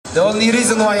The only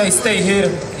reason why I stay here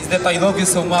is that I love you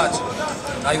so much.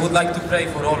 I would like to pray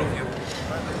for all of you.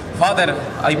 Father,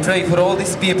 I pray for all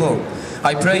these people.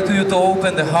 I pray to you to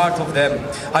open the heart of them.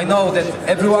 I know that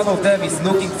every one of them is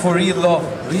looking for real love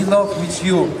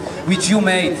which you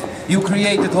made. You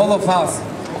created all of us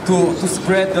to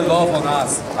spread the love on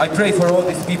us. I pray for all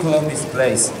these people on this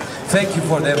place. Thank you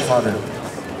for them, Father.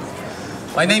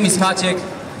 My name is Maciej.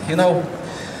 You know,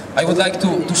 I would like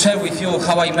to share with you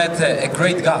how I met a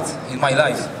great God in my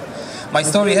life. My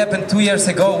story happened 2 years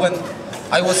ago when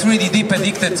I was really deep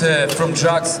addicted from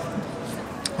drugs.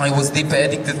 I was deep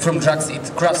addicted from drugs.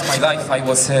 It crushed my life. I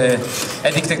was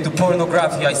addicted to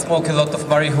pornography. I smoked a lot of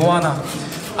marijuana.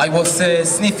 I was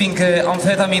sniffing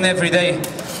amphetamine every day.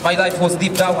 My life was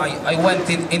deep down. I went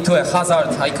into a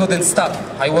hazard. I couldn't stop.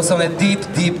 I was on a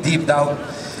deep down.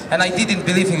 And I didn't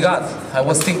believe in God. I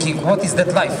was thinking, what is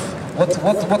that life?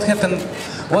 What happened?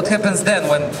 What happens then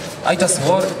when I just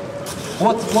work?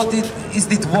 Is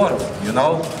it work, you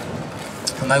know?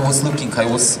 And I was looking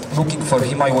for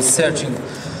Him. I was searching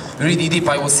really deep.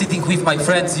 I was sitting with my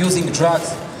friends using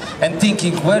drugs and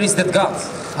thinking, where is that God?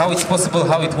 How it's possible,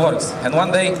 how it works? And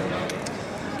one day,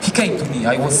 He came to me.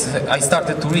 I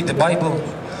started to read the Bible.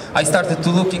 I started to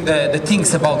looking the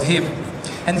things about Him.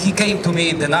 And He came to me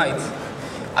in the night.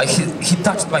 He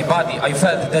touched my body. I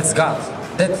felt that's God.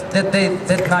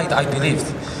 That night I believed.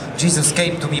 Jesus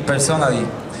came to me personally.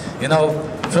 You know,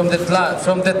 from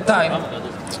that time,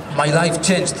 my life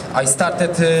changed. I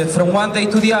started from one day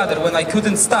to the other. When I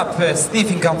couldn't stop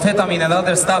sniffing amphetamine and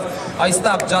other stuff, I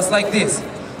stopped just like this.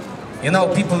 You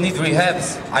know, people need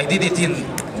rehabs. I did it in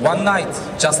one night,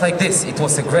 just like this. It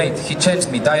was great. He changed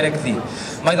me directly.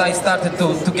 My life started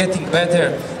to getting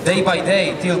better day by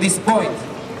day till this point.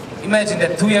 Imagine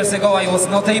that 2 years ago I was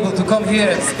not able to come here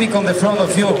and speak on the front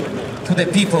of you to the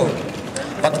people.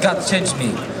 But God changed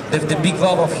me. The big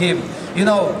love of Him. You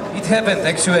know, it happened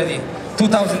actually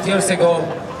 2,000 years ago.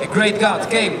 A great God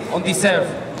came on this earth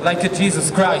like a Jesus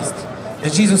Christ. The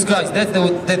Jesus Christ, that's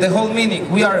the whole meaning.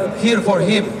 We are here for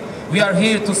Him. We are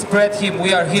here to spread Him.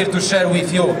 We are here to share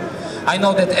with you. I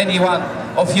know that any one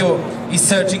of you is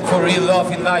searching for real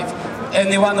love in life.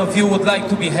 Any one of you would like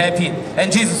to be happy.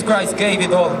 And Jesus Christ gave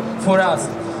it all for us.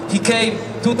 He came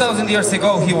 2,000 years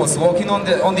ago. He was walking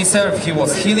on this earth. He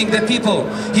was healing the people.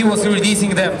 He was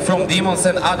releasing them from demons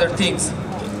and other things.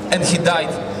 And He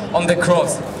died on the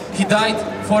cross. He died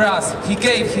for us. He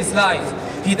gave His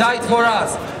life. He died for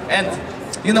us. And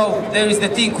you know, there is the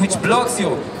thing which blocks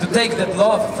you to take that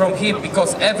love from Him,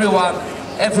 because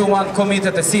everyone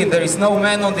committed a sin. There is no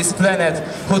man on this planet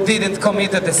who didn't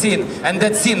commit a sin, and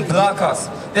that sin blocks us.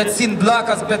 That sin blocks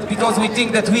us, but because we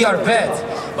think that we are bad.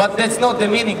 But that's not the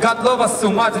meaning. God loves us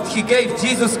so much that He gave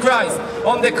Jesus Christ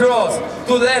on the cross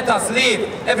to let us live.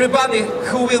 Everybody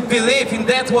who will believe in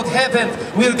that what happened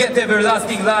will get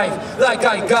everlasting life, like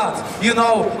I got. You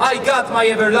know, I got my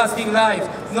everlasting life.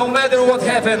 No matter what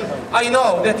happened, I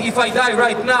know that if I die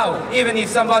right now, even if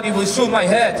somebody will shoot my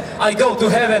head, I go to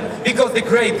heaven, because the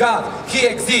great God, He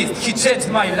exists. He changed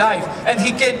my life, and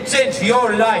He can change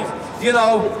your life. You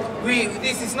know,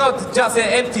 this is not just an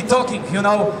empty talking, you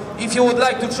know. If you would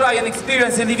like to try and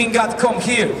experience a living God, come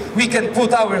here. We can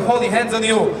put our holy hands on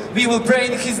you. We will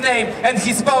pray in His name, and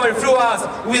His power through us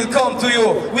will come to you,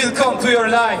 will come to your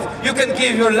life. You can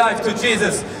give your life to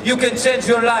Jesus. You can change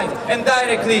your life, and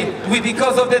directly,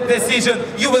 because of that decision,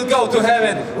 you will go to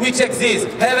heaven, which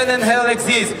exists. Heaven and hell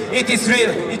exist. It is real.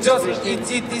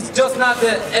 It's just not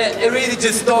a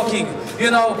religious talking. You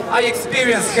know, I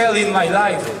experienced hell in my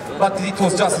life, but it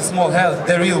was just a small hell.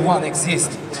 The real one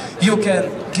exists. You can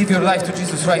give your life to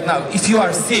Jesus right now. If you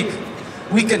are sick,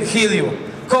 we can heal you.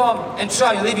 Come and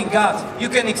try a living God. You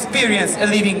can experience a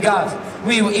living God.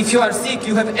 If you are sick,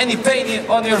 you have any pain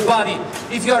on your body,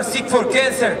 if you are sick for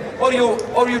cancer, or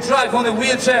you drive on a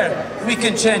wheelchair, we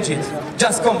can change it.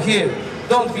 Just come here.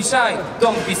 Don't be shy.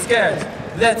 Don't be scared.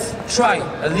 Let's try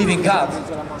a living God.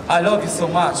 I love you so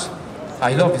much.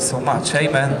 I love you so much.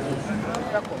 Amen.